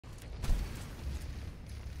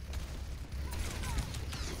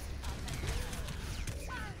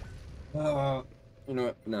Uh, you know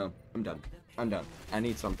what? No, I'm done. I'm done. I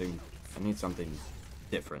need something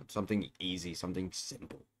different. Something easy. Something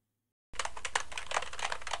simple.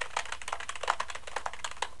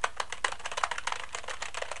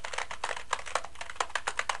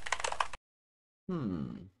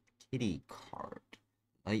 Hmm. Kitty cart.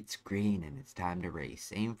 Lights green and it's time to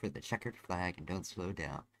race. Aim for the checkered flag and don't slow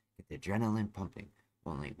down. Get the adrenaline pumping.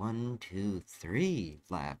 Only one, two, three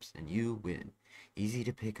laps and you win. Easy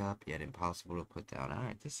to pick up yet impossible to put down.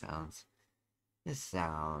 Alright, this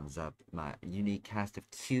sounds up my unique cast of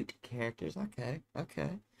cute characters. Okay, okay.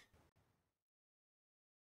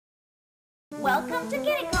 Welcome to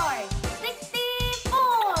Kitty Card 64!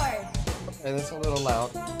 Okay, that's a little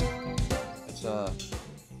loud. Let's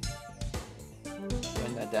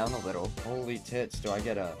turn that down a little. Holy tits, do I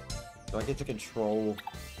get to control?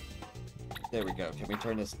 There we go. Can we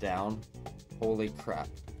turn this down? Holy crap.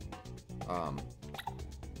 Um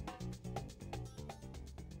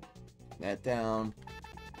that down.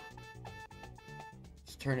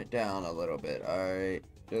 Just turn it down a little bit. Alright.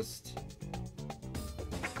 Just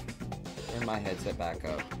turn my headset back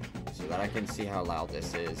up so that I can see how loud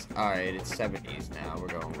this is. Alright, it's 70s now. We're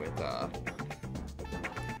going with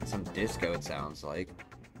some disco, it sounds like.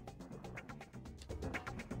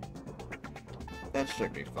 That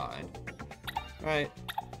should be fine. Alright.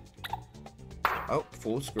 Oh,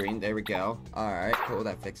 full screen. There we go. Alright, cool.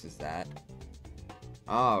 That fixes that.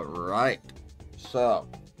 Alright. So.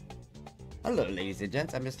 Hello, ladies and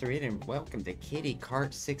gents. I'm Mr. Reed, and welcome to Kitty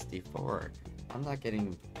Cart 64. I'm not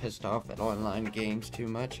getting pissed off at online games too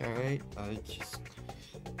much, alright? I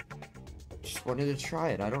just wanted to try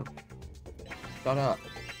it. I don't... Shut up.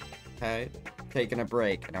 Okay? Taking a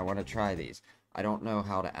break, and I want to try these. I don't know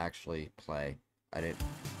how to actually play. I didn't...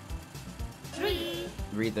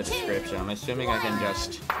 read the description. I'm assuming I can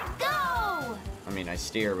just... Go! I mean, I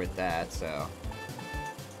steer with that, so...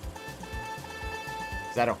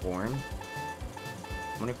 Is that a horn?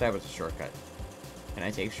 I wonder if that was a shortcut. Can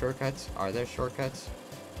I take shortcuts? Are there shortcuts?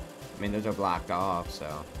 I mean, those are blocked off,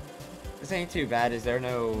 so... This ain't too bad. Is there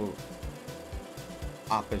no...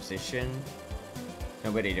 opposition?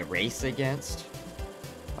 Nobody to race against?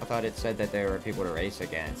 I thought it said that there were people to race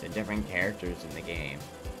against and different characters in the game.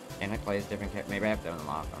 Can I play as different characters? Maybe I have to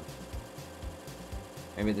unlock them.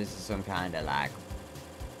 Maybe this is some kind of like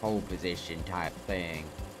pole position type thing.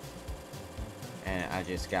 And I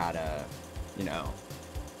just gotta, you know,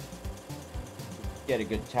 get a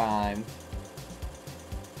good time.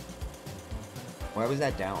 Why was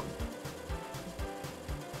that down?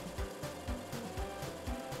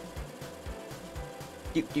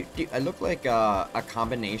 I look like a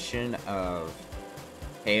combination of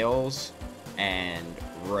Tails and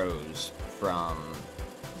Rose from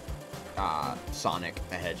Sonic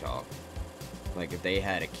the Hedgehog. Like if they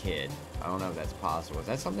had a kid. I don't know if that's possible. Is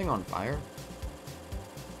that something on fire?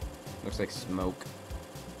 Looks like smoke.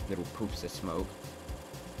 Little poofs of smoke.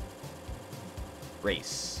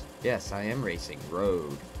 Race. Yes, I am racing.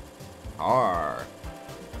 Road. R.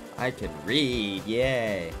 I can read.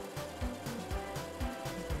 Yay.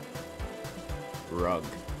 Rug.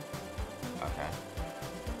 Okay.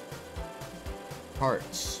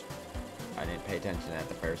 Parts. I didn't pay attention to that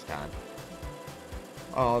the first time.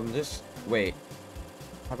 Just wait.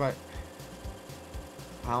 How about...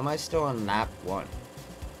 How am I still on lap 1?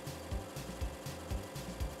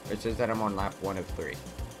 It says that I'm on lap 1 of 3.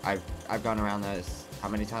 I've gone around this how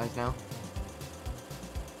many times now?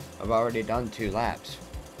 I've already done 2 laps.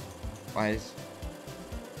 Why?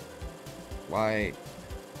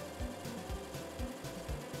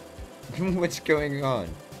 What's going on?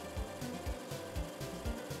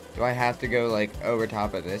 Do I have to go like over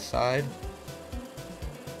top of this side?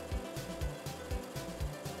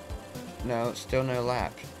 No, still no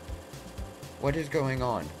lap. What is going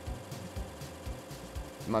on?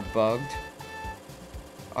 Am I bugged?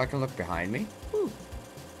 Oh, I can look behind me? Whew.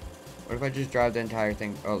 What if I just drive the entire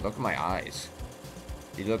thing? Oh, look at my eyes.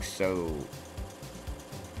 He looks so...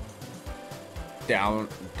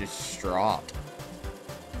 distraught.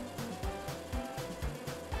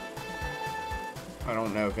 I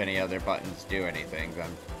don't know if any other buttons do anything.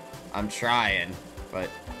 I'm trying, but...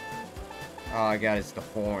 All I got is the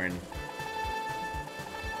horn.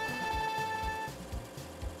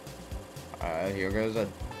 Here goes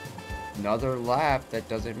another lap that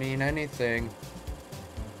doesn't mean anything.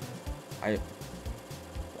 I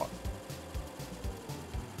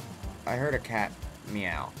heard a cat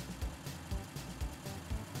meow.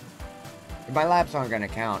 If my laps aren't gonna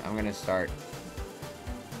count, I'm gonna start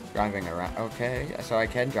driving around. Okay, so I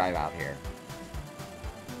can drive out here.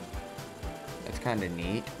 That's kind of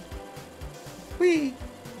neat. Whee!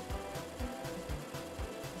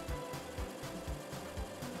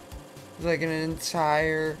 It's like an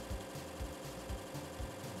entire...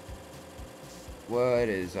 What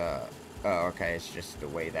is, Oh, okay, it's just the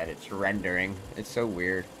way that it's rendering. It's so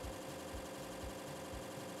weird.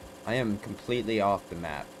 I am completely off the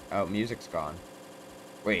map. Oh, music's gone.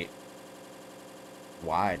 Wait.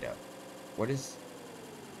 Why, though? What is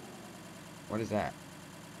that?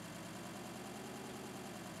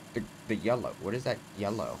 The yellow. What is that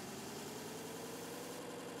yellow?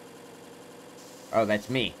 Oh, that's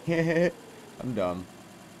me. I'm dumb.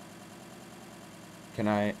 Can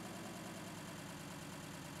I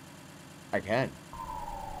can.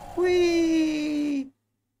 Whee!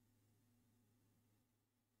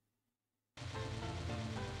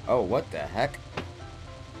 Oh, what the heck?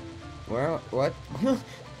 Where, what?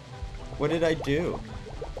 What did I do?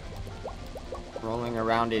 Rolling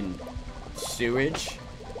around in sewage?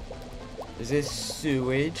 Is this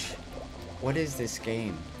sewage? What is this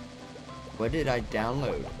game? What did I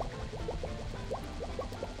download?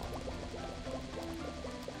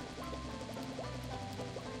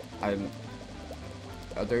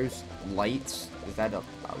 Are those lights? Is that a...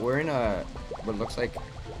 We're in a... What looks like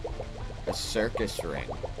a circus ring.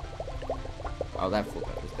 Oh,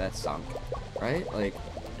 that sunk. Right? Like...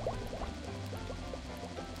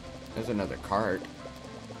 There's another cart.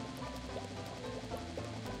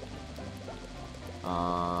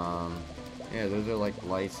 Yeah, those are like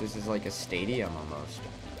lights. This is like a stadium almost.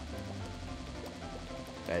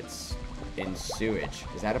 That's in sewage.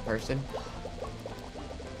 Is that a person?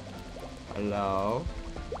 Hello?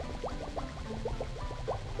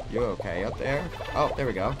 You okay up there? Oh, there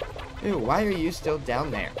we go. Ew, why are you still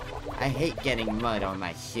down there? I hate getting mud on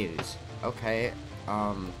my shoes. Okay,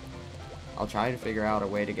 I'll try and figure out a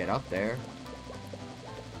way to get up there.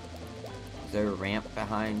 Is there a ramp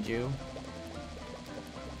behind you?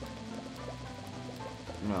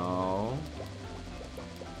 No.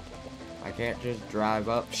 I can't just drive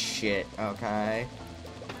up shit, okay?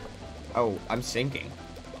 Oh, I'm sinking.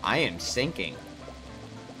 I am sinking.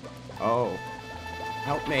 Oh.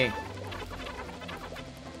 Help me.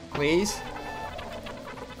 Please?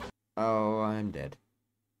 Oh, I'm dead.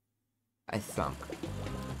 I sunk.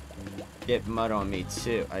 Get mud on me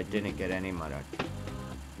too. I didn't get any mud on.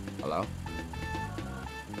 Hello?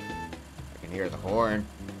 I can hear the horn.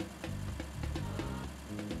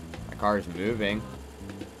 My car's moving.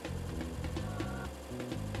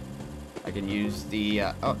 I can use the,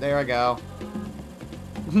 oh, there I go.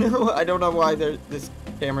 No, I don't know why this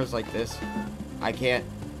camera's like this. I can't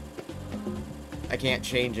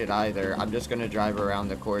change it either. I'm just gonna drive around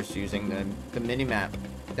the course using the mini-map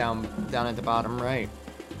down at the bottom right.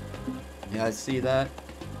 Yeah, I see that.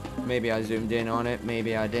 Maybe I zoomed in on it,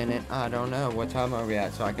 maybe I didn't. I don't know. What time are we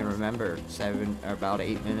at so I can remember? About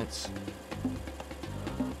 8 minutes.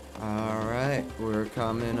 Alright, we're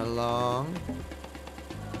coming along.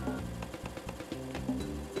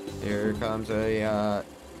 Here comes a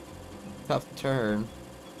tough turn.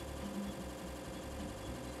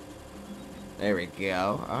 There we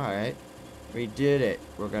go. Alright. We did it.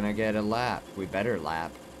 We're gonna get a lap. We better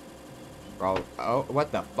lap. Bro, oh,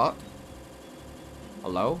 what the fuck?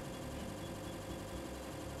 Hello?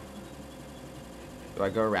 Do I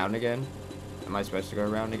go around again? Am I supposed to go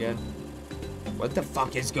around again? What the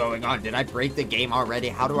fuck is going on? Did I break the game already?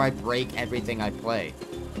 How do I break everything I play?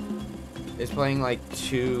 It's playing like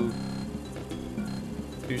two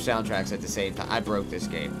soundtracks at the same time. I broke this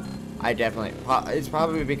game. I definitely... It's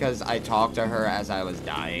probably because I talked to her as I was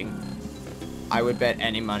dying. I would bet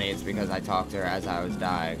any money it's because I talked to her as I was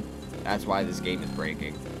dying. That's why this game is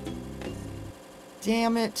breaking.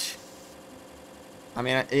 Damn it. I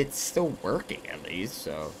mean, it's still working at least,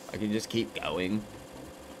 so I can just keep going.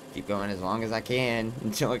 Keep going as long as I can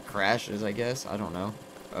until it crashes, I guess. I don't know.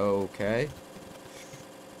 Okay.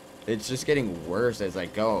 It's just getting worse as I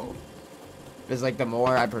go. It's like the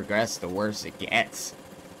more I progress, the worse it gets.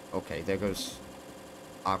 Okay, there goes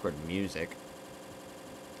awkward music.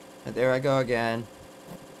 And there I go again.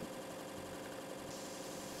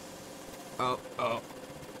 Oh.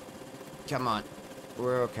 Come on.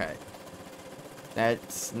 We're okay.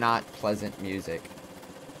 That's not pleasant music.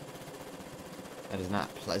 That is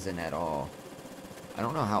not pleasant at all. I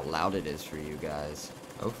don't know how loud it is for you guys.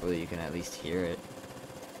 Hopefully you can at least hear it.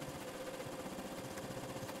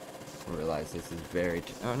 I realize this is very...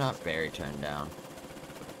 Oh, not very turned down.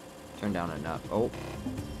 Turned down enough. Oh,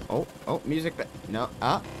 music back. No,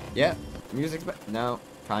 yeah, music's back. No,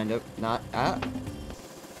 kind of, not,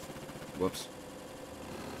 whoops.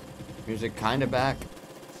 Music kind of back.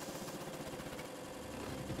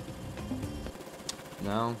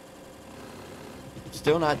 No.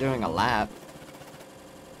 Still not doing a lap.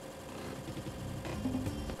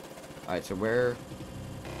 Alright, so where...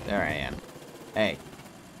 There I am. Hey.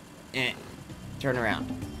 Turn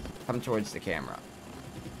around. Come towards the camera.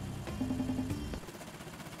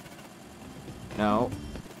 No.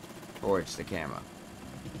 Towards the camera.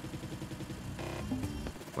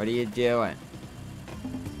 What are you doing?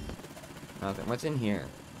 Nothing. What's in here?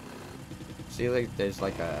 See, like, there's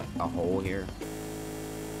like a hole here.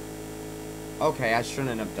 Okay, I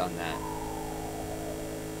shouldn't have done that.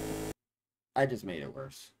 I just made it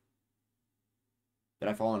worse. Did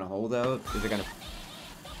I fall in a hole, though? Is it gonna...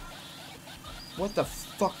 What the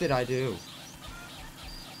fuck did I do?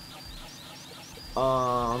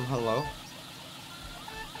 Hello?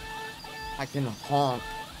 I can honk.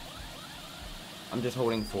 I'm just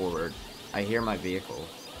holding forward. I hear my vehicle.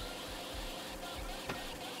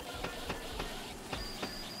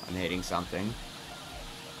 I'm hitting something.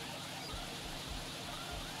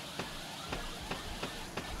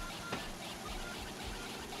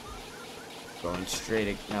 Going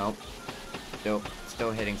straight. Nope.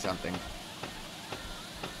 Still hitting something.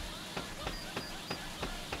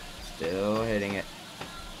 Still hitting it.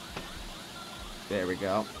 There we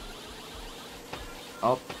go.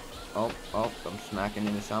 Oh, I'm smacking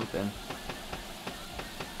into something.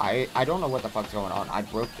 I don't know what the fuck's going on. I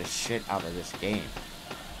broke the shit out of this game.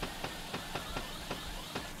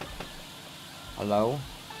 Hello?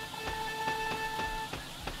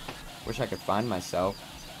 Wish I could find myself.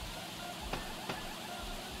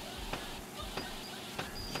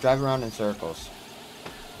 Just drive around in circles.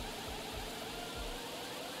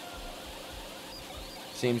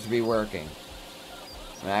 Seems to be working.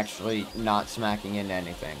 I'm actually not smacking into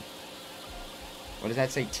anything. What does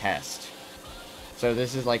that say? Test. So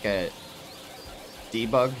this is like a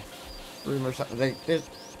debug room or something. Like,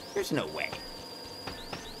 there's no way.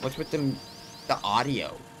 What's with the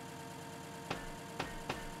audio?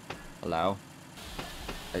 Hello?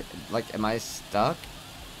 Like, am I stuck?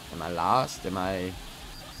 Am I lost?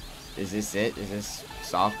 Is this it? Is this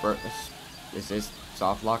soft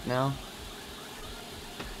lock now?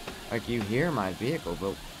 Like, you hear my vehicle,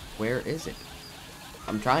 but where is it?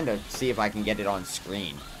 I'm trying to see if I can get it on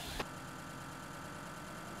screen.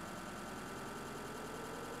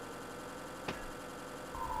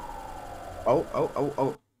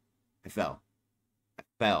 Oh. I fell. I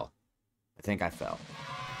think I fell.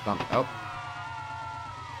 Oh.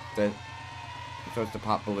 I'm supposed to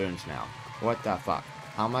pop balloons now. What the fuck?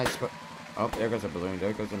 How am I supposed... Oh, there goes a balloon.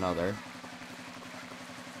 There goes another.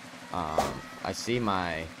 I see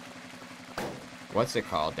my... What's it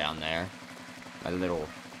called down there? My little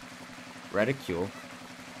reticule.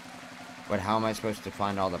 But how am I supposed to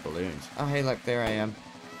find all the balloons? Oh, hey, look, there I am.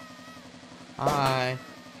 Hi.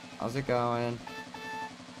 How's it going?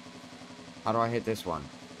 How do I hit this one?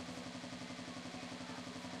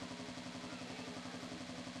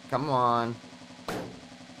 Come on.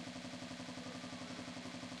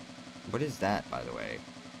 What is that, by the way?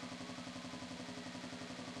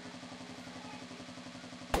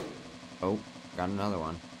 Oh, got another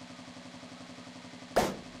one.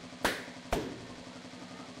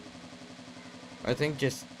 I think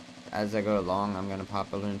just as I go along, I'm gonna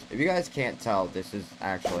pop balloons. If you guys can't tell, this is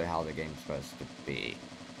actually how the game's supposed to be.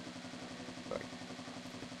 But,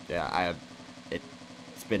 yeah,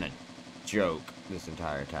 it's been a joke this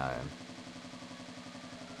entire time.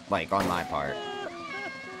 Like, on my part.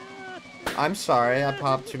 I'm sorry, I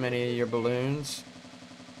popped too many of your balloons.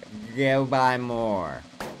 Go buy more.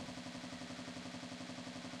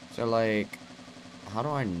 So, like, how do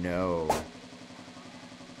I know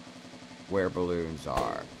where balloons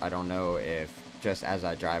are? I don't know if just as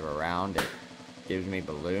I drive around it gives me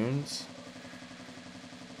balloons.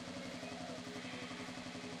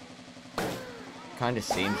 Kind of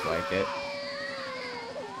seems like it.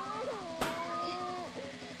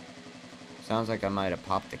 Sounds like I might have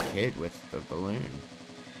popped a kid with the balloon.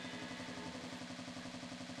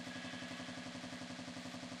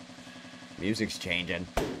 Music's changing.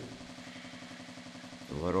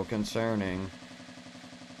 It's a little concerning.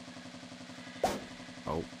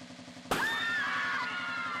 Oh.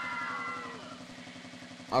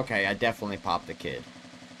 Okay, I definitely popped the kid.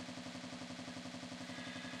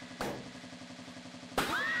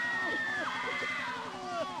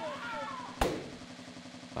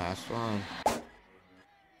 Last one.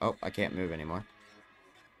 Oh, I can't move anymore.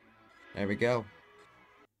 There we go.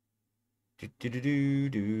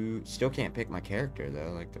 Do. Still can't pick my character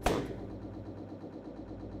though, like the fuck.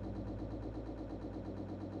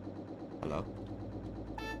 Hello?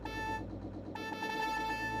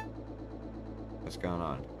 What's going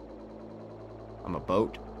on? I'm a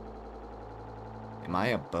boat? Am I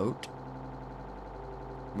a boat?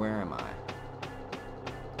 Where am I?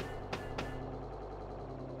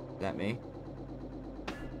 that me?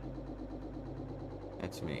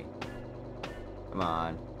 That's me. Come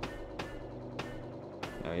on.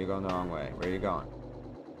 No, you're going the wrong way. Where are you going?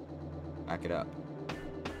 Back it up.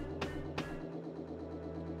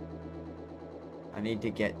 I need to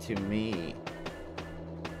get to me.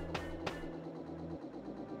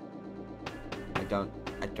 I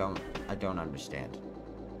don't understand.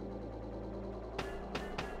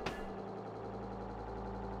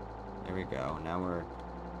 There we go. Now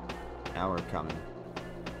we're coming.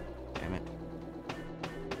 Damn it.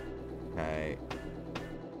 Okay.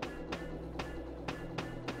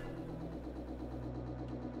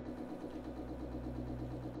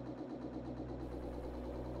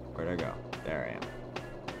 Where'd I go? There I am.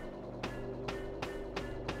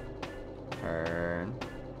 Turn.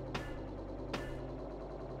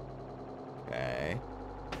 Okay.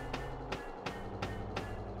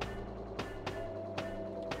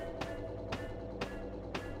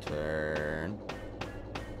 Turn.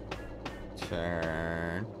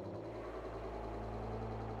 Turn.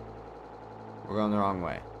 We're going the wrong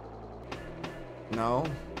way. No?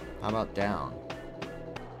 How about down?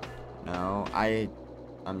 No,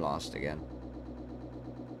 I'm lost again.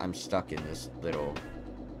 I'm stuck in this little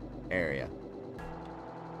area.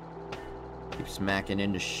 Keep smacking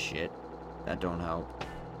into shit. That don't help.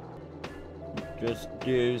 Just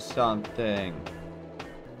do something.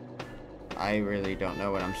 I really don't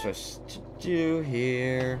know what I'm supposed to do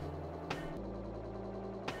here.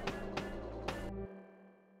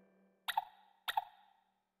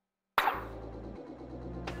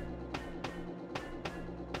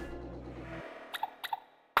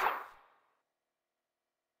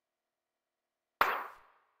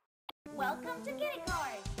 Welcome to Kitty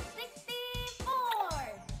Card 64!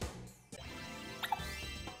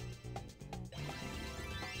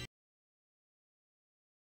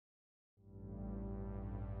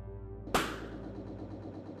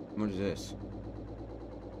 What is this?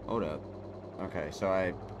 Hold up. Okay, so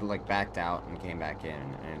I like backed out and came back in,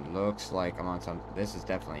 and it looks like I'm on some. This is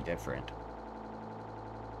definitely different.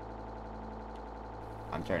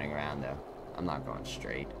 I'm turning around though. I'm not going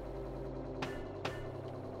straight.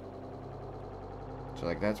 So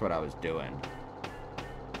like that's what I was doing.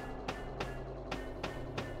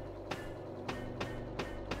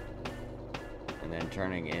 And then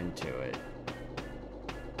turning into it.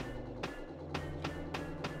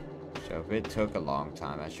 So if it took a long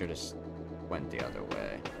time, I should have went the other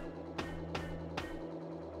way.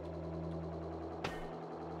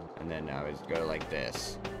 And then I would go like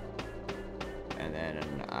this. And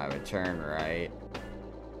then I would turn right.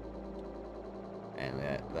 And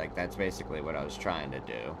that's basically what I was trying to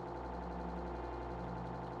do.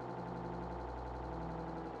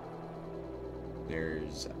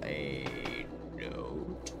 There's a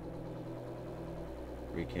note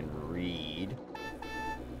we can read.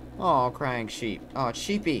 Oh, crying sheep. Oh, it's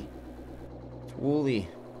Sheepy. It's Wooly.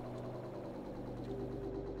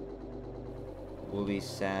 Wooly's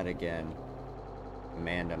sad again.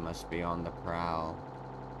 Amanda must be on the prowl.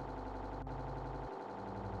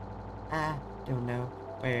 I don't know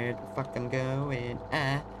where the fuck I'm going.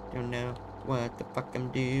 I don't know what the fuck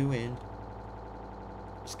I'm doing.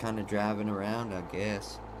 Just kind of driving around, I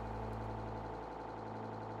guess.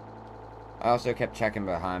 I also kept checking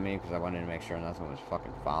behind me because I wanted to make sure nothing was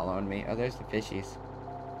fucking following me. Oh, there's the fishies.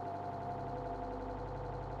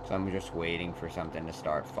 So I'm just waiting for something to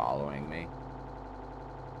start following me.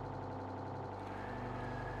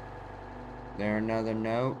 There another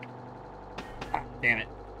note? Ah, damn it.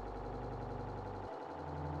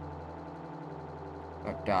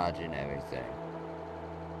 I'm dodging everything.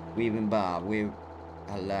 Weaving Bob,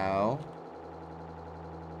 hello?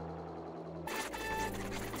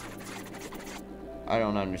 I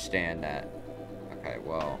don't understand that. Okay,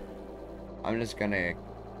 well, I'm just gonna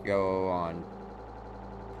go on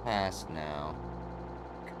past now.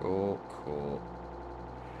 Cool, cool.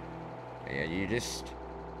 Yeah,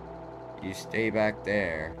 you stay back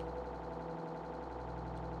there.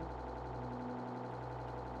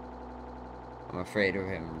 I'm afraid of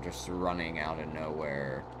him just running out of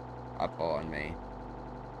nowhere up on me.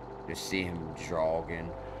 Just see him jogging.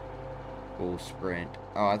 Full sprint.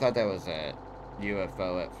 Oh, I thought that was a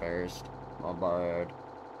UFO at first. My bad.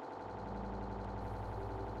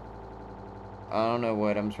 I don't know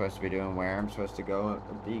what I'm supposed to be doing, where I'm supposed to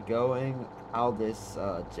be going, how this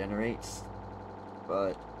generates,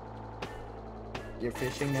 but you're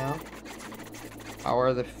fishing now? How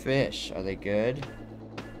are the fish? Are they good?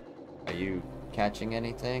 Are you catching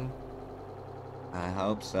anything? I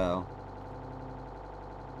hope so.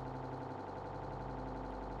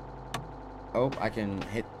 Oh, I can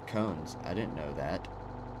hit cones. I didn't know that.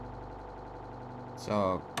 It's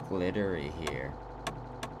all glittery here.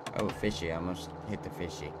 Oh, fishy. I almost hit the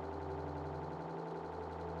fishy.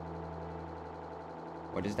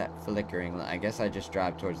 What is that flickering light? I guess I just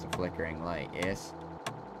drive towards the flickering light, yes?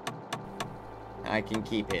 I can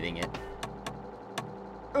keep hitting it.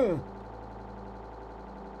 Oh,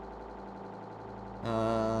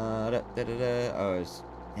 it's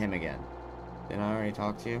him again. Didn't I already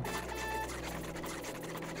talk to you?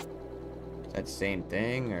 Is that the same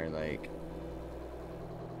thing, or like...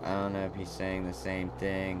 I don't know if he's saying the same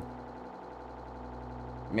thing.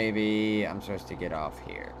 Maybe I'm supposed to get off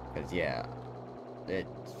here. Because, yeah,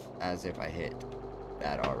 it's as if I hit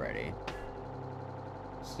that already.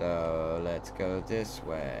 So, let's go this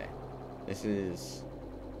way. This is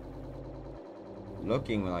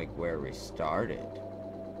looking like where we started.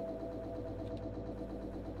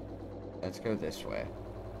 Let's go this way.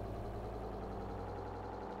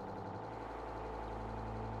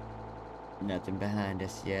 Nothing behind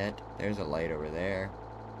us yet. There's a light over there.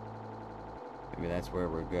 Maybe that's where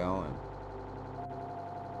we're going.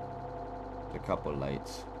 There's a couple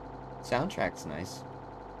lights. Soundtrack's nice.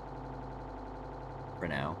 For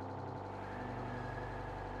now.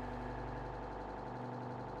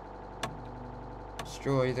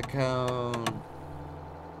 Destroy the cone.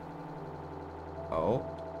 Oh.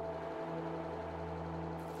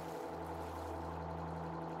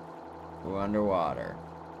 We're underwater.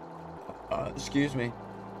 Excuse me.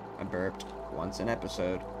 I burped once an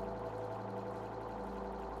episode.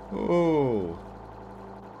 Oh.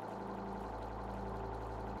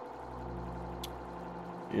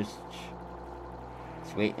 Just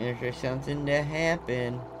waiting for something to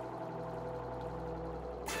happen.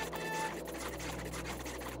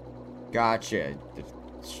 Gotcha. The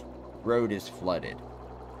road is flooded.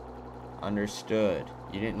 Understood.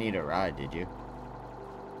 You didn't need a ride, did you?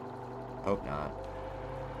 Hope not.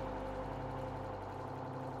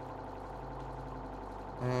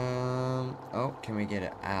 Oh, can we get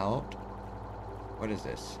it out? What is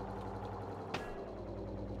this?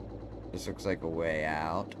 This looks like a way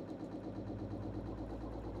out.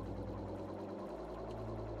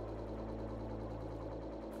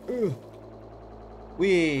 Ugh.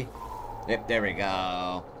 Yep, there we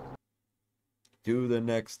go. To the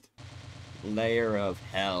next layer of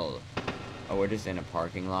hell. Oh, we're just in a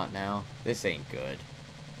parking lot now? This ain't good.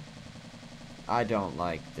 I don't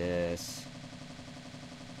like this.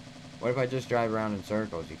 What if I just drive around in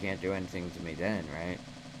circles? You can't do anything to me then, right?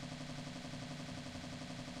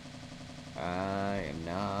 I am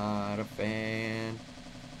not a fan.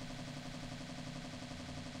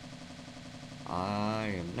 I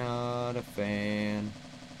am not a fan.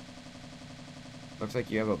 Looks like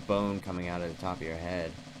you have a bone coming out of the top of your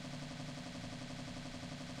head.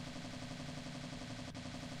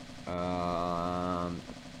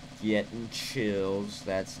 Getting chills.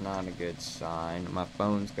 That's not a good sign. My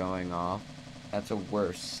phone's going off. That's a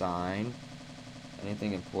worse sign.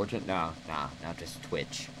 Anything important? No, not just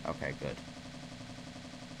Twitch. Okay, good.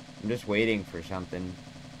 I'm just waiting for something.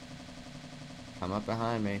 Come up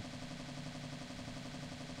behind me.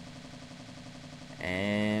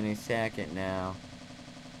 Any second now.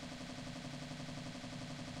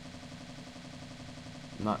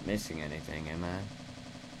 I'm not missing anything, am I?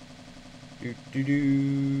 Do do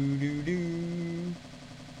do do do.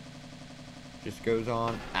 Just goes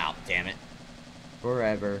on. Ow, damn it.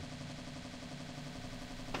 Forever.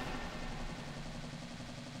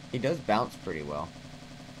 He does bounce pretty well.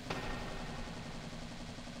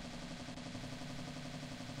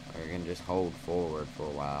 Or you can just hold forward for a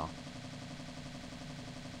while.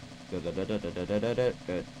 Da da da da da da da da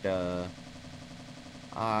da da.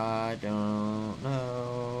 I don't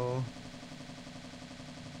know.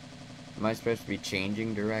 Am I supposed to be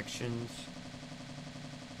changing directions?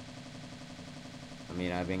 I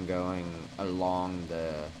mean, I've been going along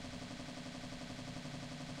the...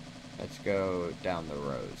 Let's go down the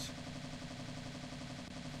rows.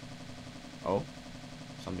 Oh,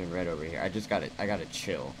 something red over here. I gotta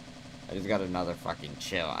chill. I just got another fucking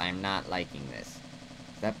chill. I'm not liking this.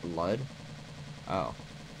 Is that blood? Oh.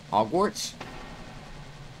 Hogwarts?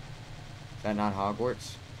 Is that not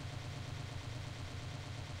Hogwarts?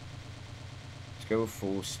 Let's go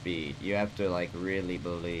full speed. You have to, like, really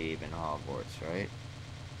believe in Hogwarts, right?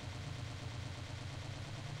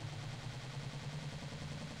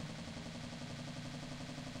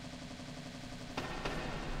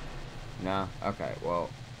 No? Okay, well,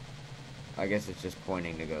 I guess it's just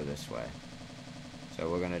pointing to go this way. So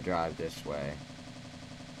we're gonna drive this way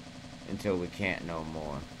until we can't no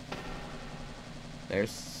more.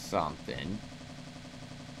 There's something.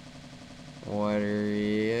 What are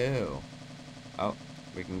you? Oh,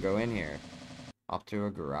 we can go in here. Off to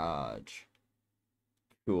a garage.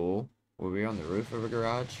 Cool. Were we on the roof of a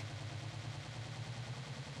garage?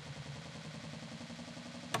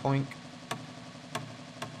 Poink.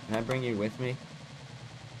 Can I bring you with me?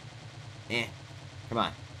 Come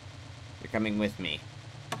on. You're coming with me,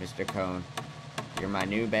 Mr. Cone. You're my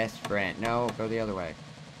new best friend. No, go the other way.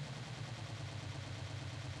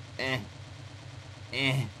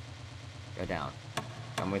 Go down.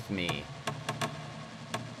 Come with me.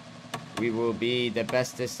 We will be the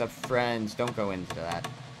bestest of friends. Don't go into that.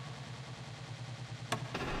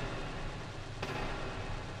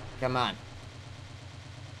 Come on.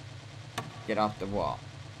 Get off the wall.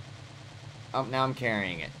 Oh, now I'm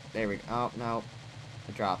carrying it. There we go. Oh, no.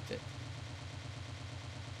 I dropped it.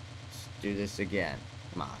 Let's do this again.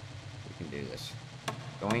 Come on. We can do this.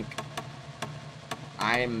 Doink.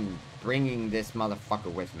 I'm bringing this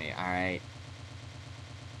motherfucker with me, alright?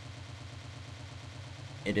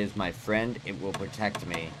 It is my friend. It will protect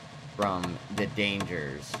me from the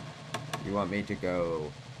dangers. You want me to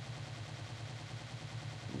go...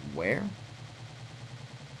 where?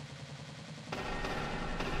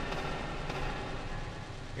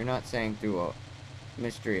 You're not saying through a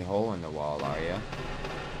mystery hole in the wall, are you?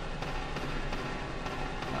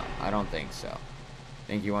 No, I don't think so. I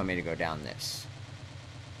think you want me to go down this.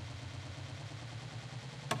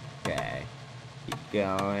 Okay. Keep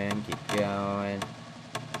going, keep going.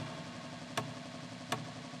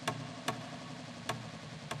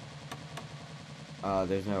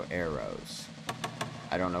 There's no arrows.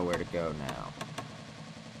 I don't know where to go now.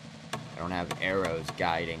 I don't have arrows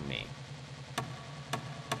guiding me.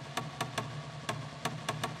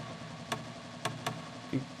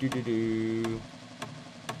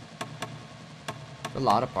 A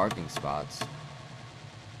lot of parking spots.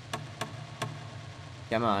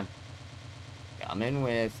 Come on. Come in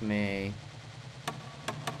with me.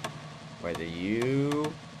 Whether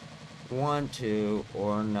you want to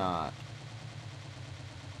or not.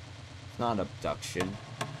 It's not abduction.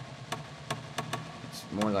 It's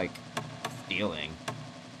more like stealing.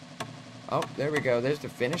 Oh, there we go. There's the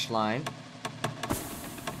finish line.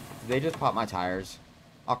 Did they just pop my tires?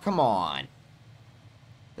 Oh, come on.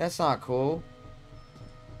 That's not cool.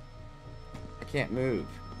 I can't move.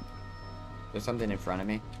 There's something in front of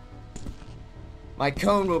me. My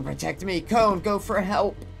cone will protect me. Cone, go for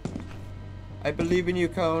help. I believe in you,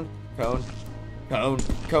 Cone. Cone. Cone.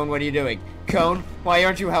 Cone, what are you doing? Cone, why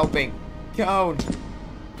aren't you helping? Cone.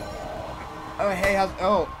 Oh, hey, how's...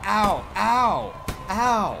 Oh, ow. Ow.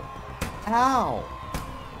 Ow. Ow.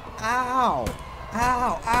 Ow.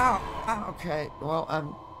 Ow. Ow. Ow. Okay, well,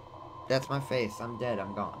 that's my face. I'm dead.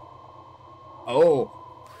 I'm gone. Oh.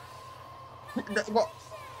 What?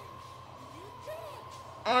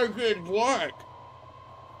 I did what?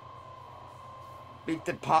 Beat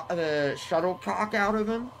the shuttlecock out of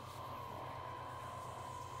him?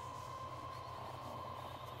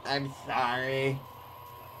 I'm sorry.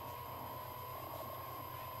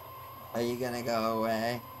 Are you gonna go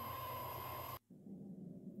away?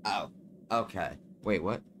 Oh, okay. Wait,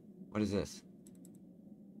 what? What is this?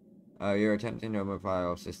 You're attempting to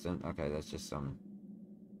mobile assistant. Okay, that's just some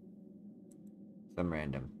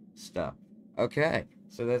random stuff. Okay,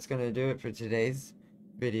 so that's gonna do it for today's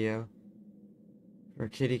video for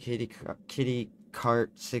Kitty Kart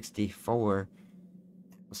 64.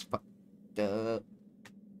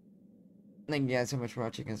 Thank you guys so much for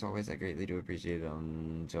watching. As always, I greatly do appreciate it.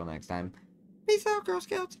 Until next time, peace out, Girl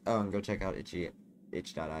Scouts. Oh, and go check out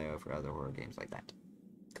itch.io for other horror games like that.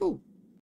 Cool.